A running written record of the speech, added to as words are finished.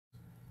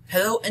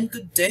Hello and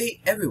good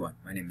day everyone,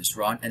 my name is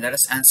Ron and let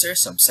us answer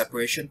some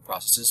separation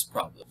processes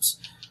problems.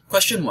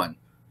 Question 1.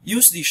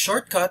 Use the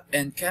shortcut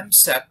and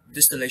ChemSep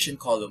distillation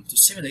column to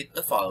simulate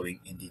the following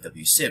in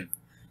DWSim.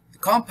 The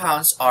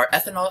compounds are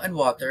ethanol and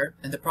water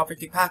and the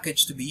property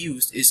package to be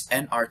used is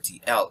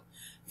NRTL.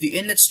 The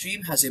inlet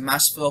stream has a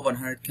mass flow of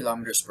 100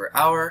 km per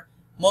hour,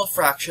 mole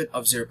fraction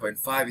of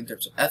 0.5 in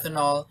terms of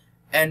ethanol,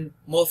 and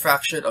mole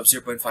fraction of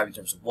 0.5 in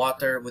terms of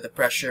water with a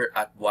pressure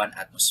at 1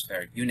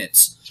 atmospheric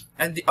units.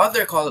 And the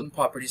other column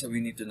properties that we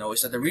need to know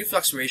is that the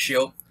reflux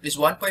ratio is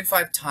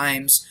 1.5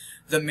 times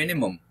the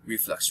minimum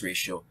reflux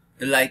ratio.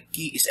 The light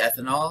key is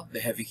ethanol,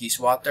 the heavy key is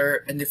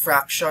water, and the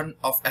fraction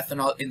of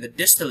ethanol in the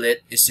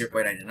distillate is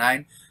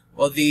 0.99,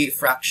 while the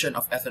fraction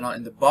of ethanol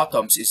in the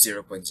bottoms is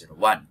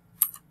 0.01.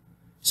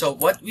 So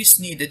what we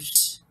needed,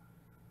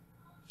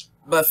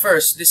 but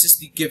first, this is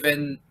the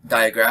given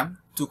diagram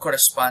to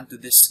correspond to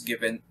this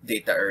given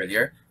data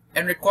earlier,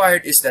 and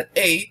required is that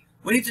A,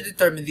 we need to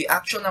determine the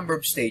actual number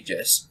of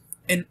stages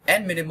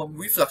and minimum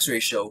reflux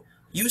ratio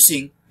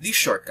using the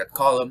shortcut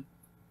column,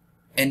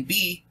 and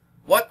B,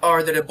 what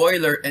are the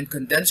boiler and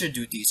condenser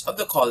duties of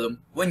the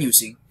column when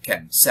using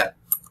ChemSep.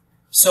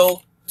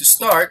 So to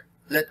start,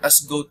 let us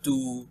go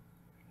to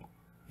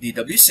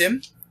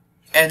DWSim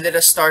and let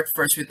us start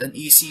first with an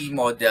easy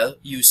model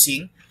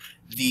using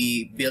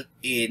the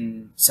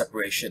built-in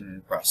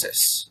separation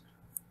process.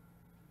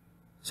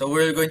 So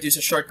we're going to use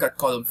a shortcut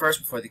column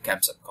first before the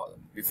ChemSep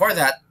column. Before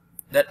that,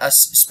 let us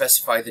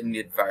specify the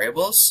needed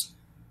variables.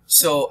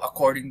 So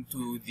according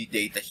to the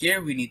data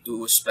here, we need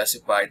to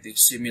specify to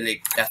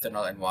simulate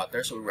ethanol and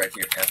water. So we write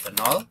here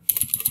ethanol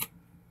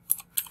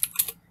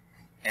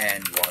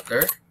and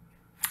water.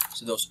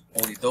 So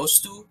only those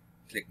two.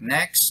 Click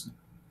next.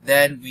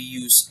 Then we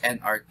use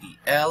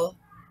NRTL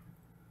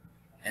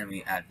and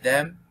we add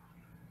them.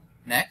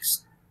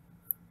 Next.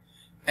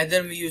 And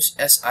then we use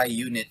SI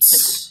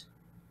units.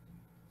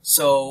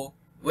 So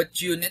what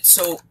units?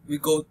 So we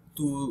go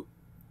to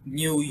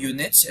new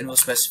units and we'll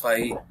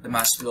specify the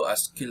mass flow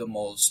as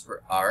kilomoles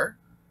per hour.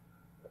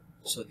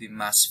 So the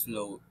mass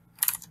flow,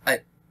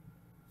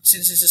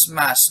 since this is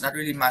mass, not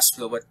really mass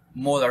flow, but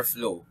molar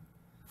flow.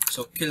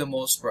 So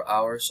kilomoles per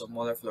hour, so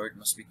molar flow rate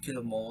must be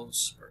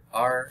kilomoles per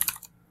hour.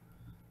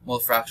 Mole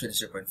fraction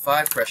is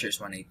 0.5, pressure is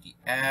 180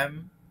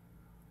 m.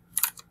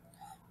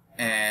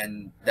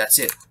 And that's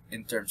it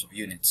in terms of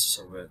units.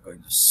 So we're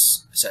going to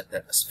set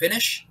that as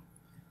finish.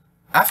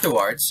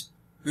 Afterwards,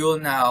 we will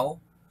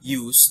now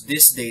use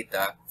this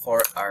data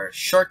for our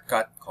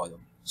shortcut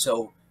column.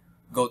 So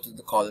go to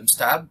the columns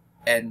tab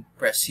and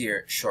press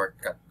here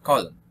shortcut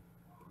column.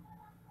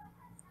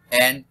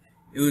 And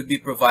it will be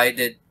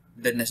provided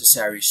the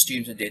necessary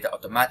streams and data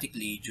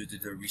automatically due to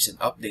the recent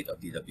update of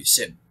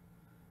DWSim.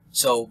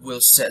 So we'll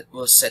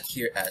set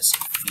here as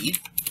feed.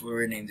 We'll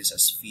rename this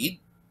as feed.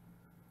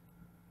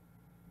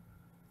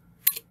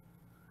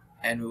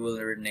 And we will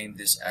rename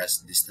this as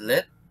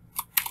distillate.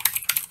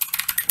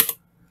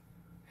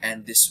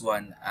 And this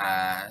one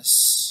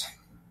as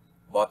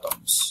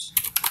bottoms.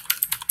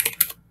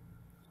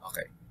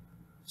 Okay,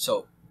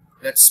 so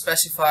let's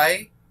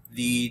specify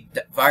the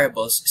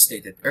variables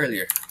stated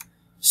earlier.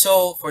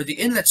 So for the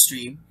inlet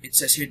stream, it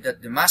says here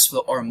that the mass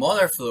flow or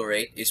molar flow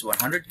rate is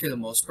 100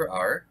 kmoles per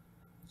hour.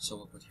 So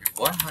we'll put here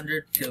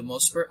 100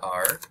 kmoles per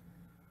hour.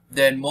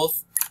 Then mole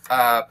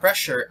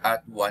pressure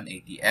at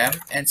 180 m.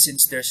 And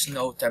since there's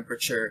no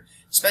temperature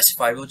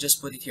specified, we'll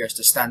just put it here as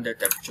the standard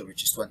temperature,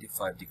 which is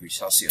 25 degrees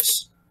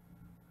Celsius.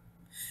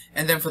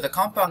 And then for the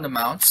compound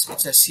amounts,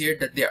 it says here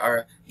that they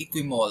are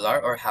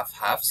equimolar or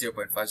half-half,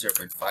 0.5,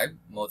 0.5,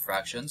 mole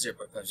fraction,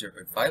 0.5,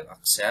 0.5,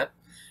 accept,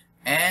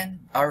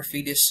 and our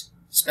feed is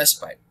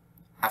specified.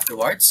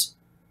 Afterwards,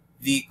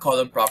 the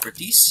column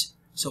properties.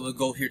 So we'll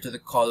go here to the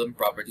column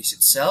properties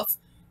itself,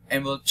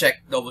 and we'll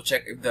double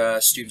check if the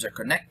streams are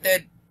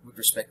connected with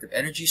respective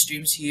energy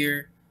streams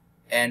here.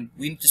 And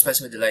we need to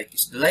specify the light key.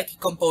 So the light key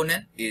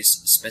component is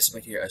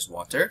specified here as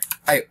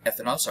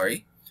ethanol,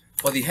 sorry.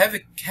 While the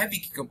heavy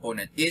key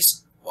component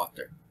is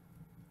water.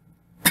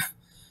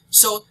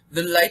 So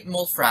the light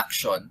mole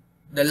fraction,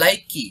 the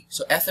light key,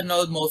 so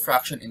ethanol mole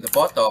fraction in the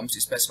bottoms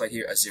is specified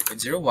here as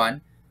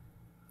 0.01.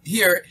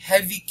 Here,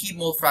 heavy key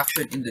mole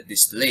fraction in the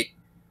distillate.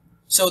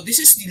 So this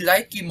is the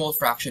light key mole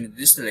fraction in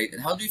the distillate.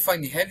 And how do we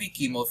find the heavy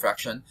key mole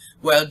fraction?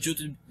 Well, due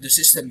to the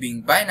system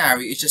being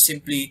binary, it's just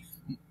simply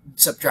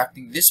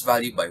subtracting this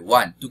value by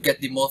 1 to get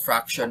the mole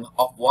fraction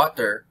of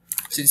water.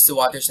 Since the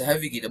water is the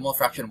heavy key, the mole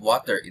fraction of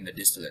water in the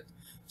distillate.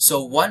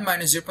 So 1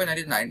 minus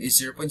 0.99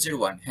 is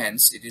 0.01,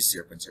 hence it is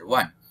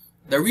 0.01.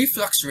 The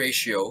reflux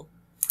ratio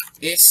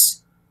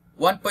is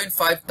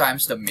 1.5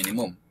 times the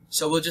minimum.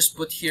 So we'll just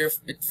put here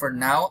it for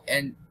now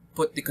and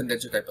put the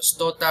condenser type as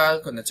total,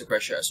 condenser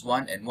pressure as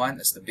 1 and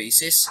 1 as the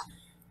basis.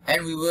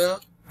 And we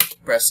will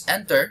press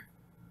enter.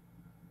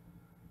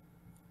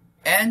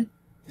 And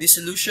the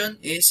solution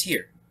is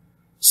here.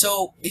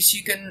 So, as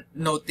you can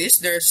notice,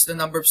 there's the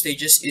number of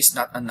stages is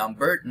not a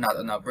number.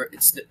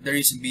 It's the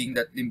reason being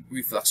that the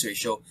reflux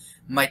ratio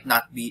might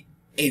not be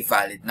a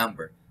valid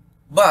number.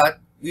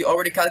 But we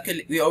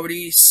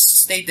already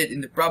stated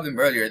in the problem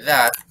earlier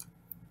that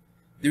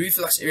the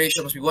reflux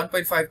ratio must be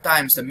 1.5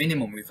 times the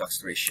minimum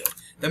reflux ratio.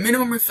 The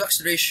minimum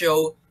reflux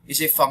ratio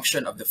is a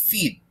function of the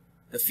feed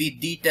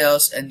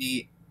details, and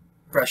the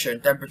pressure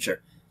and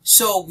temperature.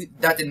 So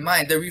with that in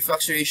mind, the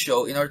reflux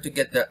ratio, in order to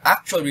get the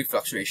actual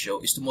reflux ratio,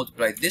 is to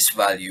multiply this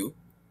value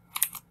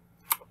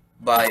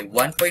by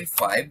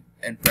 1.5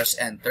 and press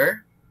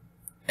enter,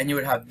 and you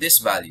would have this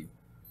value.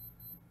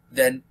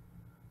 Then,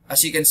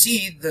 as you can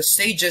see, the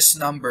stages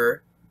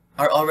number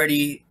are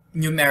already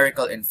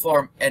numerical in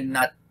form and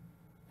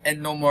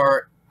no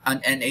more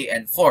an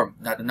NaN form,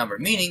 not a number,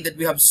 meaning that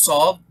we have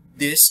solved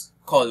this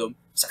column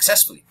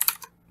successfully.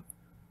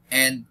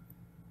 And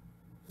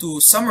to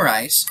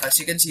summarize, as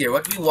you can see here,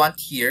 what we want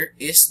here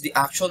is the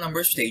actual number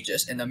of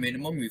stages and the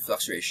minimum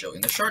reflux ratio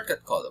in the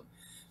shortcut column.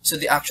 So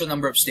the actual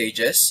number of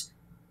stages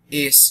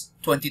is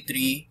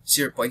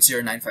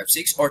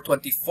 0.0956, or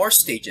 24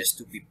 stages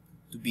to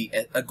be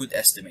a good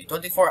estimate.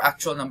 24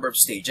 actual number of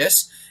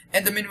stages,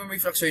 and the minimum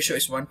reflux ratio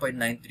is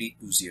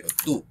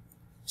 1.93202.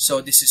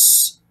 So this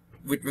is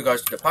with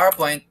regards to the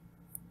PowerPoint.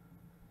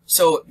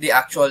 So the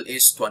actual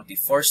is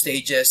 24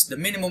 stages. The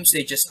minimum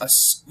stages,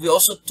 as we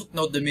also took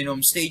note, the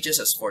minimum stages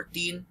as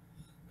 14.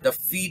 The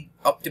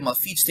optimal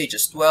feed stage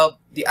is 12.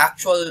 The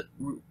actual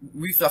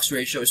reflux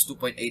ratio is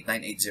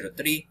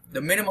 2.89803.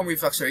 The minimum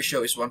reflux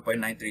ratio is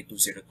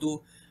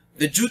 1.93202.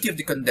 The duty of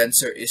the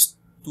condenser is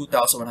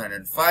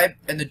 2105,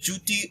 and the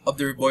duty of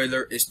the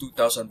reboiler is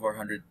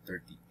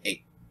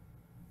 2438.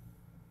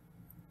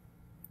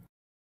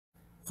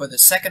 For the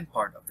second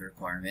part of the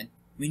requirement,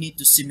 we need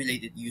to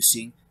simulate it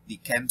using the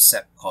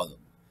ChemSep column.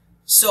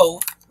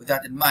 So, with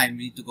that in mind,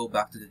 we need to go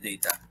back to the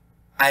data.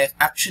 This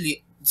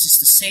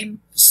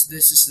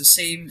is the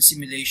same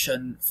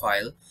simulation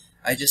file.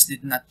 I just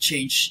did not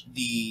change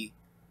the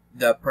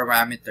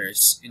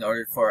parameters in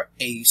order for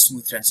a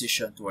smooth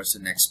transition towards the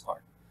next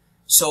part.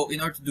 So,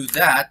 in order to do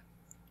that,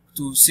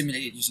 to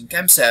simulate it using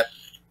ChemSep,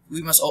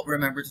 we must all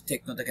remember to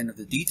take note again of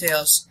the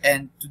details.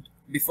 And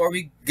before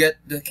we get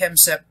the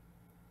ChemSep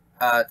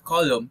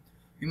column,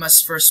 we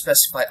must first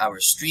specify our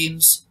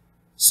streams.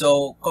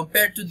 So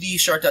compared to the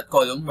shortcut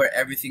column where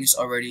everything is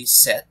already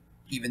set,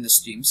 even the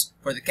streams,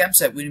 for the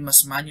ChemSep we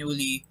must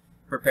manually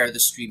prepare the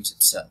streams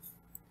itself.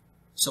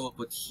 So we'll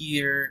put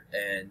here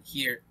and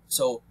here.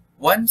 So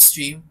one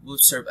stream will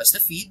serve as the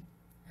feed,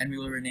 and we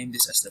will rename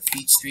this as the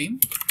feed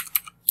stream.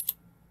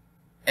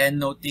 And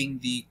noting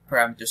the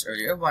parameters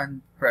earlier,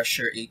 1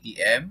 pressure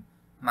ATM,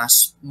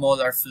 mass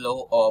molar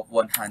flow of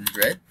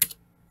 100.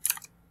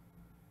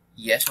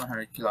 Yes,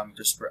 100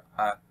 kilomoles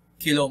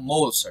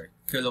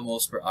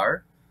per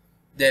hour.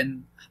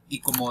 Then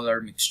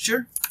equimolar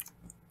mixture.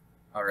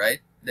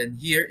 Alright, then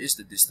here is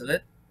the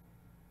distillate.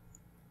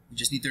 We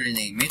just need to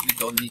rename it. We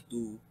don't need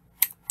to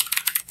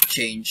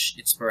change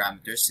its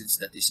parameters since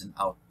that is an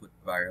output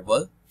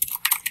variable.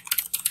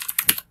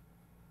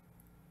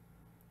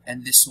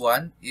 And this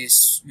one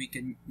is, we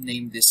can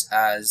name this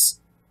as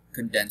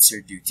condenser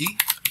duty.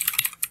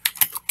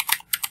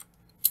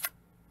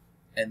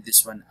 And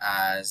this one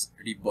as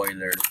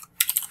reboiler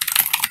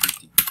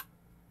duty.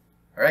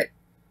 Alright,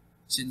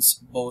 since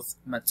both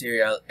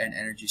material and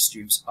energy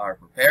streams are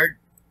prepared,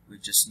 we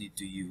just need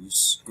to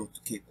go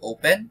to Cape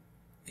Open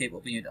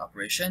unit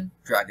operation,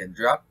 drag and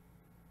drop.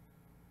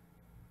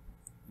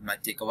 It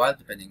might take a while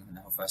depending on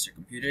how fast your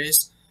computer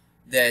is.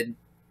 Then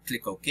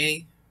click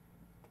OK.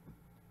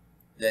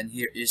 Then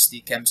here is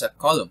the ChemSep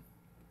column.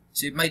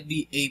 So it might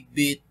be a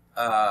bit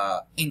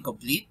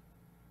incomplete,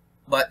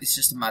 but it's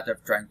just a matter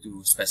of trying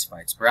to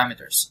specify its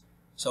parameters.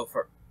 So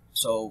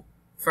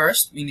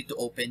first we need to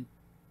open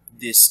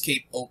this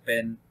Cape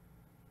Open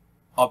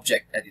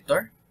object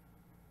editor.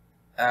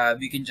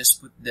 We can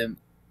just put them,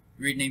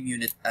 rename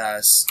unit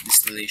as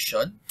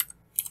distillation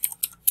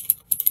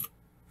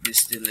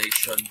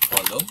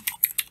column.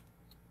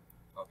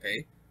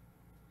 Okay,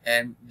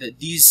 and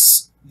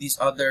these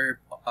other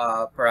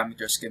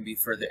parameters can be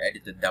further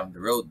edited down the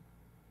road.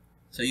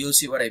 So you'll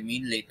see what I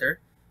mean later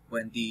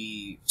when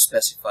the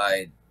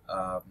specified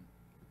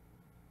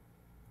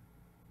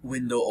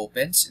window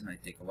opens. It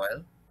might take a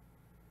while.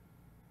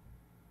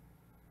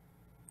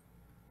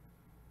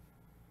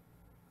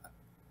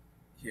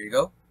 Here you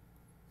go.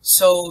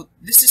 So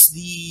this is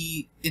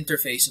the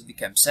interface of the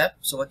ChemSep.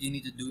 So what you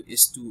need to do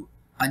is to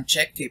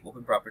uncheck Cape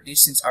Open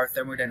properties, since our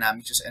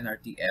thermodynamics is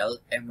NRTL,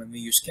 and when we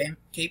use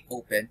Cape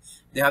Open,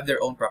 they have their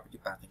own property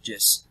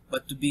packages.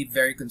 But to be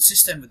very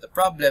consistent with the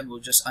problem, we'll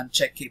just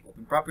uncheck Cape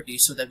Open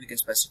properties so that we can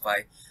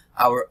specify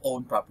our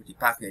own property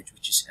package,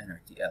 which is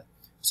NRTL.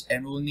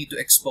 And we'll need to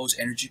expose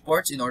energy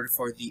ports in order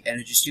for the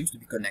energy streams to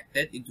be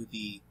connected into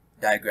the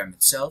diagram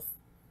itself.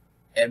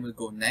 And we'll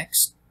go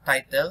next.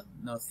 Title,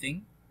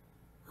 nothing.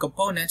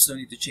 Components, don't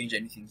need to change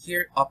anything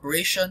here.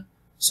 Operation,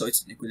 so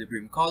it's an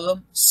equilibrium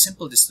column.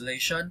 Simple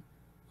distillation.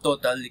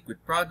 Total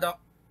liquid product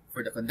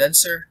for the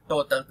condenser.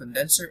 Total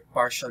condenser,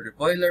 partial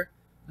reboiler.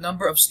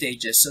 Number of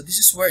stages. So this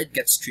is where it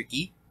gets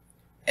tricky.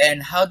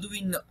 And how do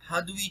we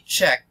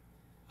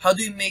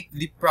make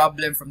the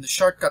problem from the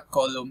shortcut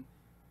column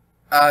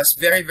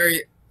very,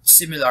 very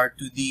similar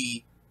to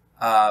the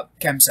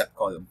ChemSep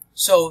column.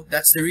 So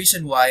that's the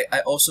reason why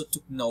I also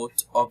took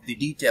note of the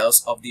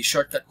details of the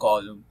shortcut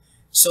column,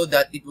 so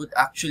that it would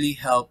actually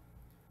help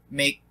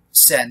make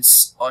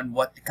sense on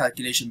what the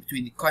calculation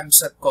between the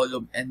ChemSep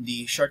column and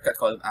the shortcut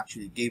column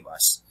actually gave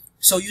us.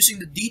 So using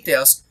the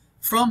details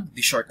from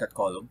the shortcut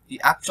column, the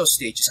actual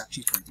stage is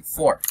actually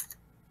 24.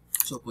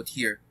 So put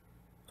here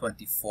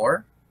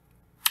 24.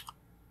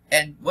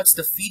 And what's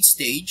the feed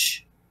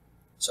stage?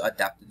 So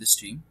adapt to the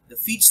stream. The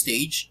feed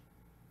stage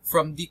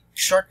from the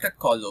shortcut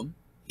column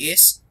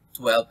is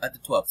 12 at the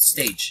 12th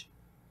stage.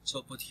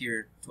 So put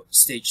here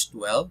stage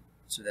 12.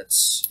 So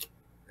that's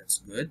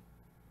good.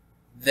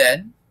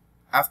 Then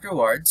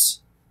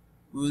afterwards,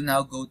 we will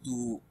now go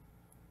to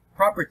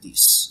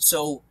properties.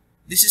 So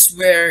this is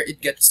where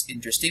it gets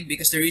interesting,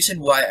 because the reason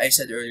why I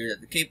said earlier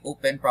that the Cape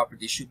Open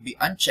properties should be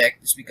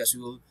unchecked is because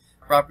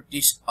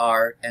properties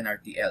are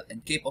NRTL,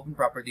 and Cape Open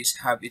properties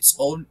have its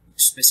own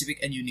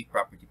specific and unique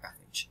property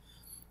package.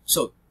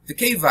 So the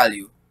K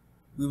value,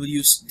 we will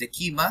use the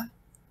Kima,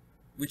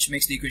 which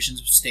makes the equations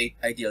of state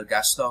ideal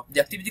gas law. The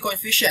activity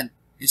coefficient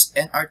is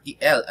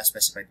NRTL as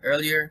specified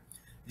earlier.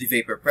 The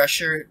vapor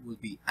pressure will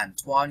be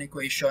Antoine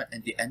equation,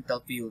 and the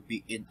enthalpy will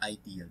be in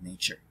ideal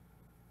nature.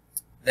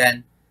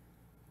 Then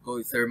go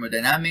with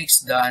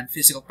thermodynamics, done.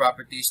 Physical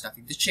properties,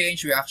 nothing to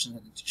change. Reaction,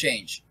 nothing to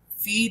change.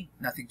 Feed,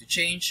 nothing to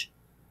change.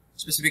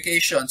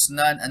 Specifications,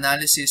 none.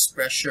 Analysis,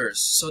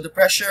 pressures. So the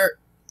pressure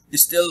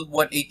is still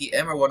 180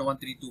 m or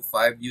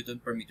 11325 Newton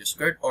per meter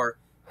squared, or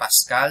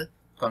Pascal.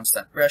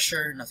 Constant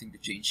pressure, nothing to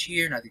change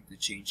here, nothing to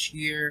change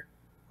here.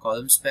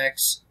 Column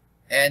specs.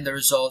 And the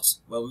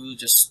results, well, we will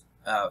just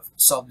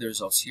solve the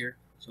results here.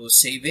 So we'll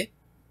save it.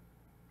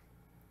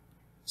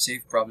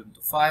 Save problem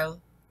to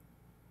file.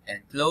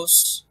 And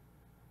close.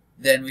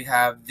 Then we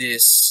have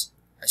this,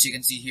 as you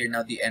can see here,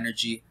 now the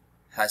energy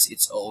has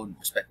its own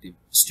respective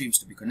streams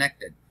to be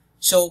connected.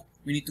 So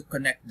we need to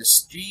connect the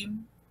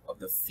stream of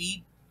the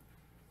feed,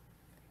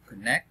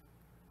 connect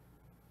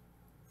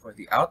for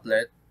the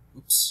outlet,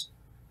 oops.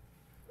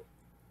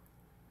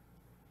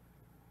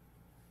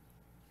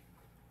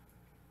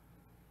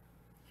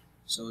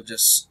 So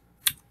just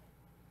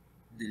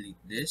delete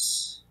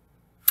this.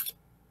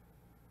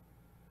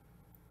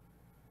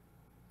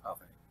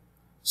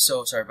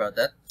 So sorry about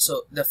that.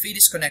 So the feed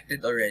is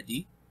connected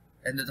already,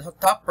 and the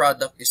top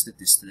product is the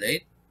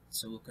distillate.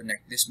 So we'll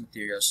connect this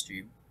material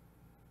stream.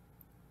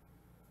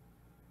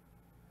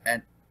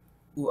 And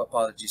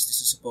apologies, this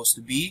is supposed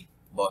to be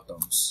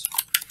bottoms.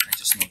 I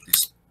just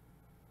noticed.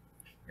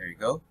 There you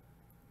go.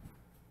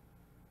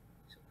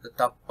 So the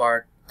top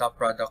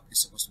product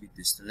is supposed to be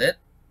distillate.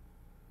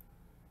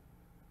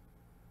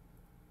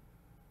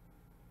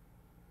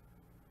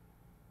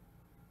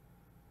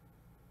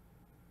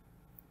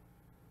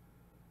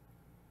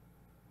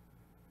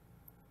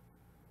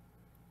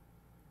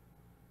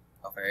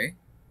 Okay,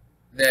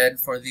 then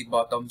for the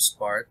bottoms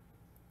part,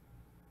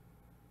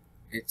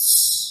 we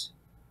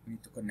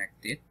need to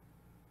connect it.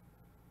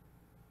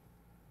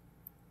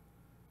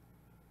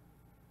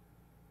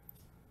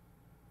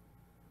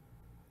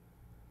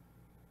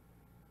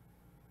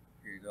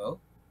 Here you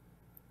go.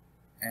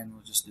 And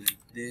we'll just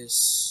delete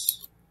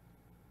this.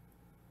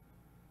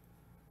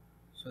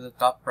 So the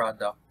top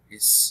product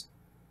is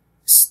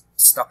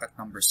stuck at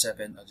number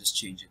 7. I'll just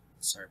change it.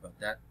 Sorry about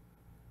that.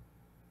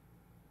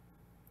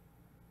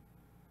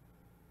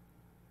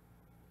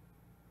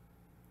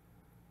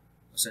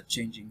 That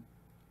changing,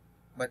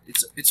 but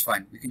it's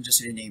fine. We can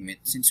just rename it,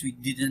 since we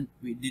did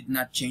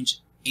not change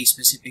a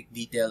specific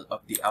detail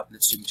of the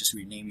outlet stream. Just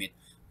rename it.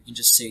 We can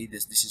just say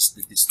this is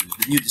the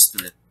new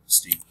distillate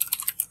stream.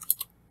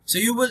 So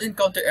you will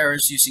encounter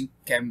errors using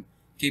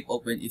Cape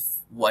Open if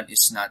one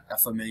is not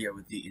familiar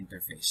with the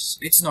interface.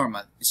 It's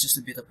normal. It's just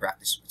a bit of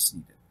practice what's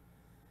needed.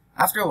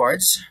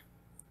 Afterwards,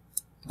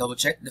 double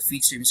check the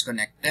feed stream is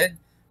connected.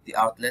 The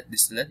outlet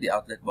distillate, the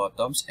outlet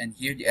bottoms, and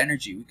here the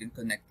energy. We can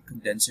connect the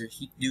condenser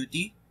heat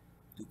duty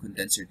to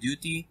condenser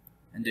duty,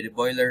 and the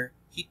boiler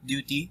heat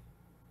duty,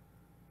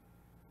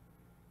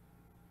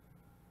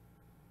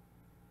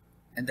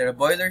 and the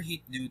boiler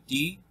heat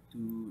duty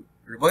to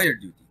boiler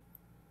duty.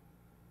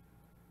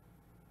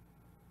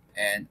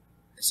 And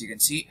as you can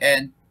see,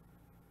 and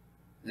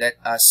let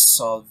us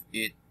solve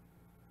it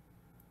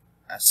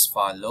as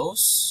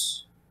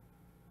follows.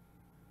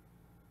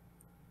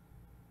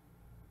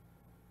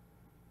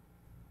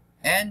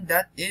 And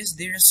that is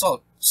the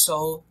result.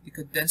 So the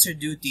condenser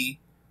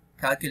duty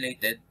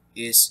calculated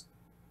is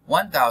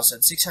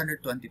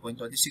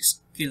 1620.26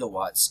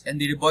 kilowatts, and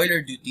the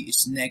boiler duty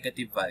is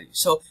negative value.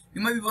 So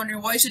you might be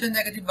wondering, why is it a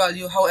negative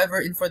value,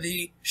 however for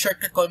the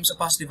shortcut column is a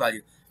positive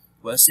value?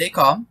 Well, stay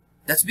calm.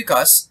 That's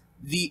because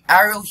the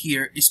arrow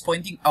here is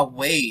pointing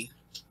away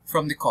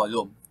from the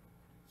column.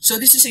 So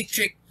this is a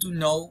trick to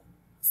know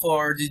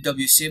for the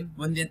WSIM.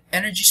 When the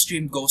energy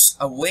stream goes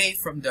away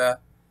from the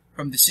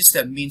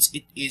system, means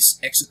it is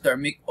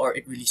exothermic or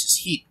it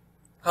releases heat.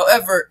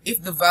 However,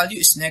 if the value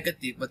is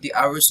negative but the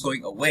arrow is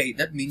going away,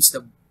 that means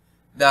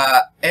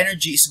the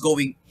energy is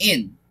going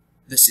in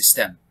the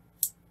system.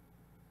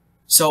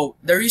 So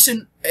the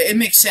reason it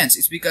makes sense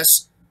is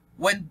because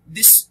when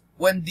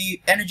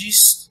the energy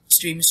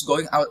stream is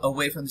going out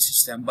away from the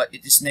system, but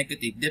it is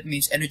negative, that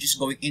means energy is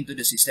going into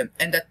the system,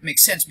 and that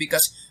makes sense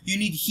because you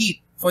need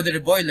heat for the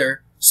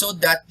reboiler so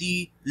that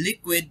the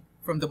liquid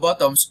from the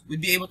bottoms will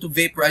be able to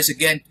vaporize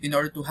again in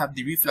order to have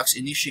the reflux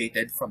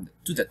initiated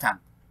to the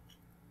tank.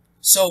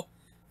 So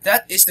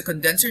that is the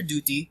condenser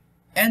duty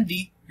and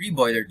the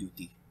reboiler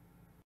duty.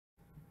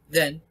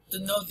 Then, to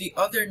know the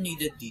other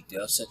needed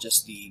details such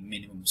as the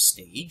minimum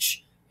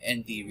stage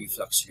and the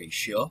reflux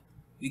ratio,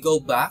 we go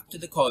back to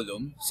the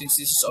column. Since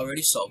this is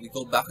already solved, we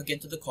go back again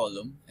to the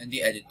column and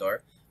the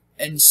editor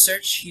and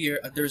search here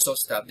at the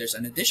results tab. There's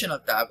an additional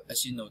tab,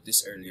 as you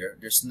noticed earlier.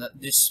 This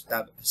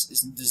tab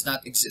does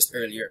not exist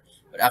earlier,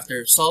 but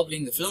after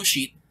solving the flow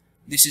sheet,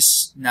 this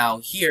is now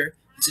here.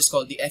 This is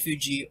called the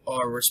FUG,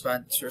 or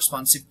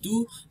responsive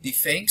to the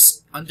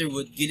Fink's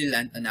Underwood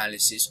Gilliland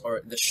analysis,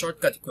 or the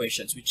shortcut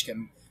equations, which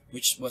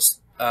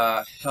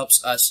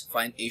helps us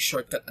find a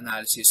shortcut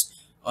analysis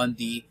on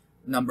the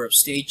number of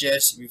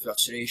stages,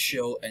 reflux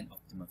ratio, and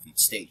optimal feed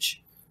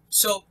stage.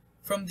 So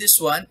from this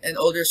one, and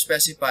older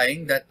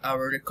specifying that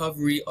our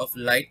recovery of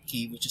light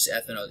key, which is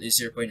ethanol, is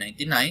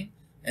 0.99,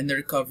 and the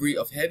recovery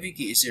of heavy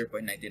key is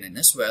 0.99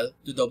 as well.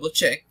 To double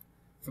check,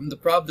 from the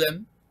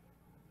problem,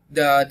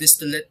 the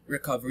distillate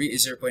recovery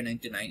is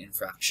 0.99 in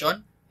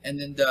fraction, and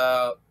then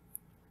the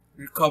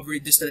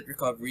distillate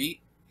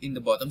recovery in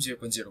the bottom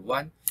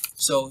 0.01.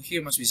 So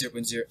here must be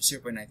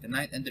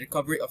 0.99, and the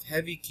recovery of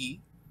heavy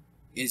key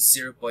is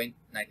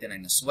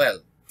 0.99 as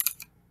well,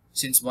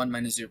 since 1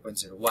 minus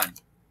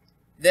 0.01.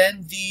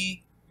 Then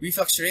the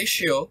reflux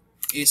ratio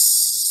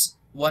is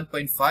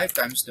 1.5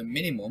 times the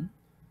minimum,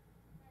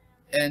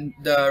 and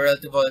the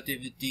relative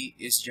volatility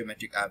is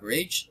geometric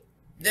average.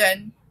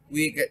 Then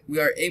we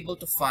are able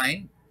to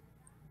find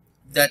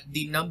that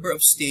the number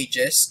of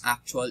stages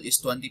actual is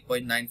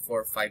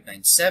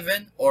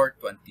 20.94597, or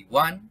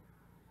 21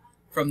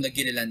 from the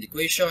Gilliland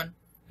equation.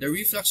 The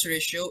reflux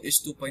ratio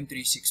is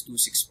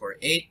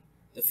 2.362648.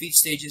 The feed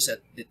stage is at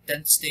the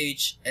 10th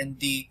stage, and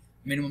the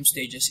minimum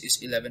stages is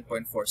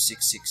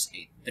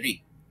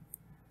 11.46683.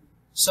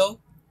 So,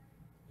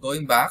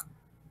 going back,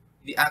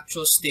 the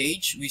actual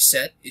stage we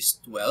set is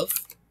 12,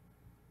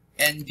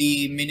 and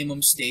the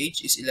minimum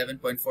stage is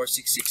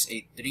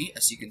 11.46683,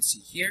 as you can see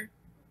here.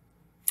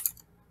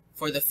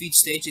 For the feed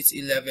stage, it's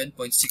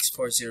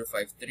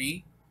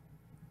 11.64053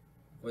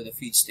 for the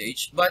feed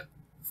stage, but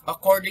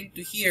according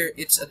to here,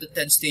 it's at the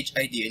 10th stage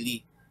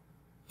ideally.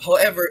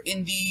 However,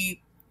 in the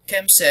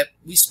ChemSep,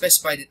 we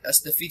specified it as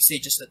the feed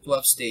stage as the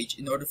 12th stage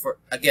in order for,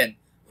 again,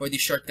 for the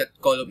shortcut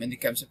column and the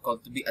ChemSep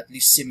column to be at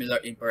least similar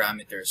in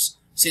parameters,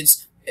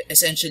 since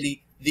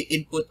essentially the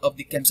input of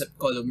the ChemSep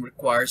column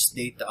requires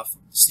data of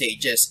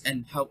stages,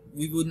 and how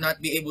we would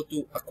not be able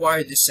to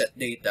acquire this set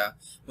data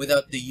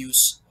without the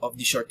use of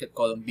the shortcut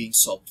column being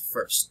solved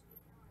first.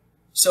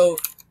 So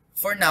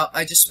for now,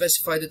 I just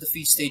specified that the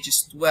feed stage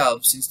is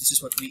 12, since this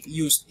is what we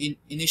used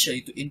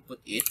initially to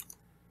input it.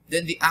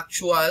 Then the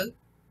actual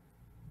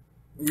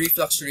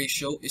reflux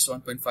ratio is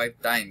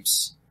 1.5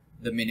 times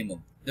the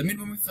minimum. The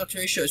minimum reflux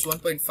ratio is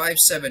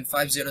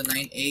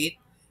 1.575098,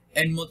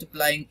 and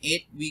multiplying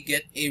it, we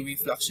get a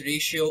reflux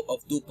ratio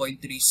of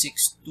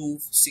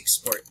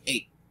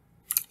 2.362648.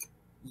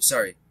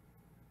 Sorry,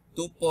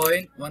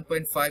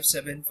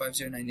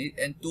 1.575098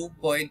 and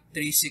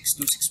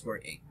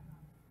 2.362648.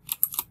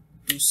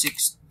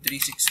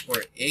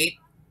 363648,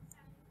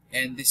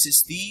 and this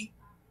is the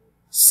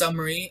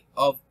summary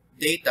of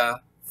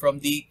data from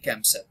the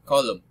ChemSep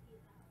column.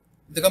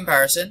 The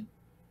comparison.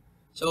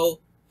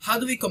 So how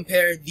do we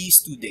compare these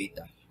two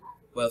data?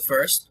 Well,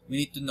 first we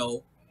need to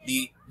know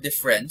the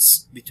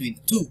difference between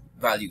the two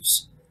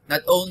values,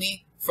 not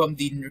only from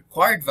the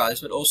required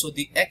values but also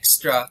the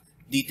extra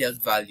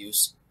detailed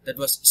values that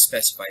was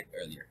specified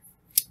earlier.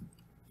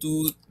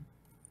 To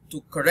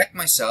correct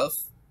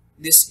myself,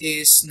 this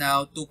is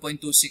now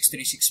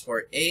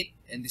 2.263648,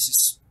 and this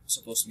is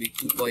supposed to be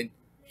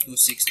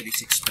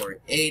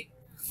 2.263648,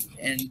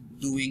 and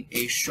doing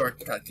a short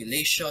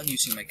calculation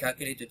using my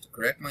calculator to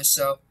correct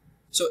myself.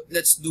 So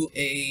let's do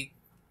a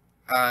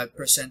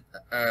percent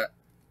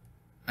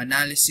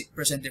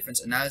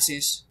difference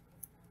analysis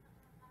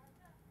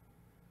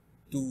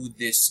to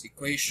this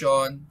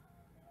equation.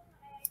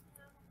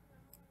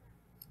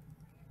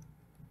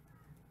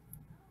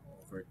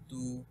 Over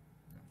 2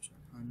 times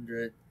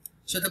 100.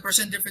 So the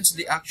percent difference,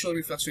 the actual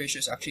reflux ratio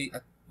is actually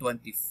at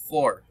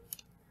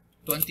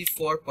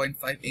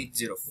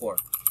 24.5804, or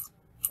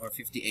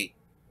 58.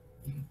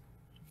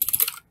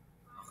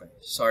 Okay,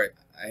 sorry,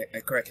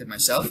 I corrected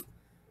myself.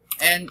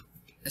 And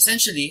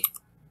essentially,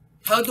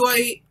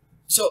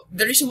 so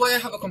the reason why I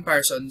have a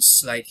comparison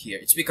slide here,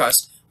 it's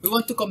because we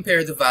want to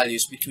compare the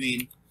values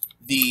between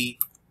the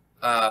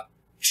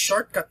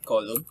shortcut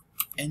column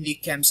and the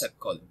ChemSep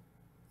column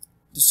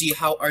to see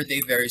how are they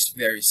very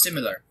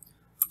similar.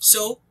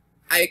 So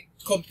I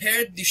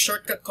compared the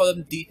shortcut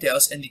column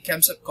details and the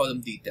ChemSep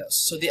column details.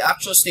 So the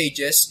actual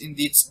stages in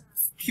its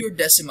pure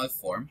decimal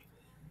form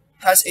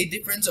has a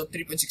difference of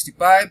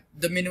 3.65.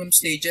 The minimum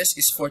stages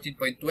is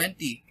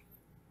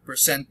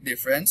 14.20%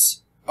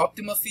 difference.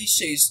 Optimal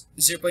phase is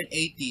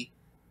 0.80.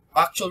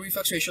 Actual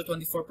reflux ratio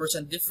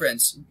 24%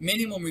 difference.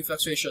 Minimum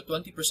reflux ratio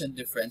 20%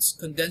 difference.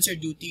 Condenser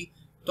duty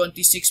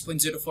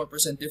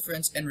 26.04%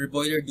 difference, and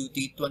reboiler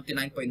duty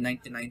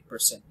 29.99%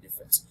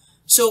 difference.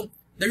 So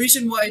the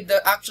reason why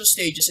the actual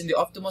stages in the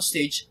optimal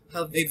stage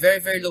have a very,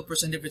 very low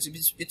percent difference,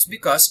 it's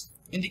because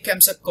in the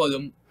ChemSep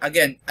column,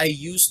 again, I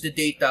use the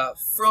data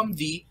from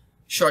the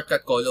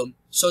shortcut column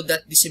so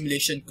that the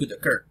simulation could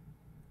occur.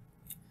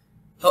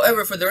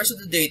 However, for the rest of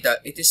the data,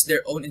 it is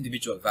their own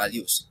individual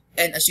values.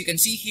 And as you can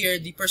see here,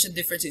 the percent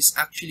difference is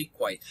actually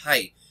quite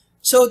high.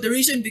 So the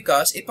reason,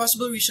 because a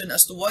possible reason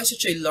as to why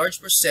such a large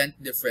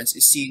percent difference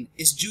is seen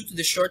is due to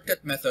the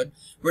shortcut method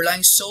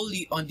relying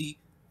solely on the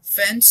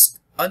Fence,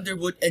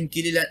 Underwood, and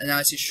Gilliland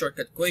analysis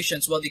shortcut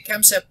equations, while the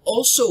ChemSep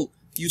also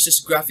uses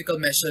graphical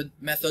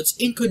methods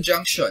in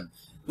conjunction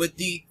with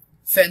the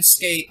Fence,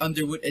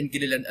 Underwood, and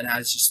Gilliland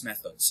analysis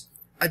methods.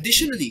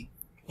 Additionally,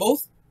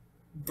 both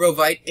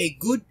provide a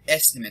good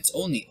estimates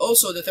only.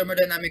 Also, the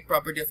thermodynamic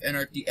property of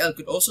NRTL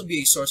could also be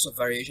a source of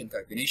variation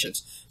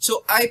calculations.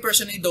 So I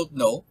personally don't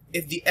know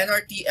if the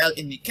NRTL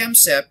in the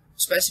ChemSep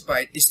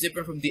specified is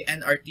different from the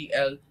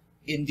NRTL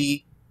in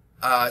the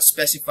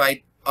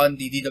specified on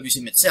the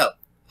DWSim itself.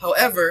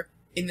 However,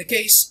 in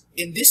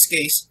this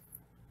case,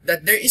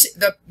 that there is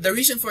the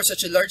reason for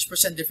such a large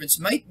percent difference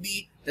might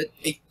be that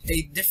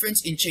a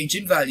difference in change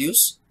in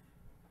values,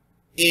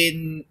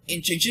 in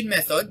change in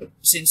method,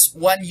 since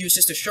one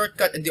uses the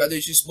shortcut and the other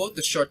uses both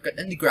the shortcut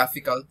and the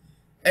graphical.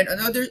 And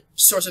another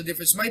source of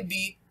difference might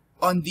be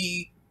on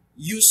the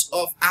use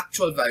of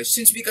actual values,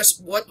 because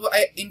what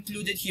I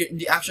included here in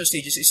the actual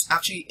stages is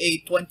actually a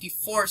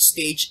 24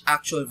 stage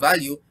actual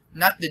value,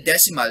 not the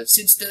decimal,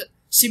 since the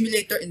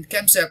simulator in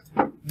ChemSep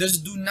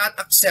do not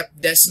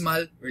accept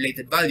decimal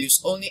related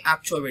values, only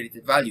actual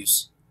related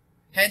values.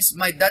 Hence,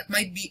 that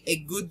might be a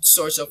good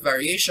source of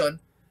variation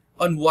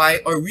on why,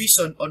 or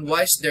reason on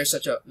why there's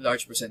such a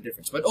large percent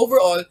difference. But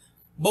overall,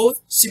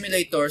 both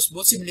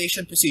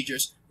simulation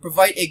procedures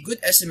provide a good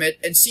estimate,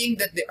 and seeing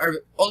that they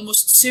are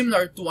almost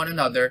similar to one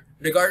another,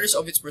 regardless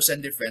of its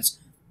percent difference,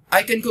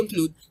 I can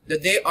conclude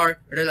that they are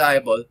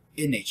reliable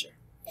in nature.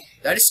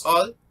 That is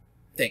all.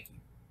 Thank you.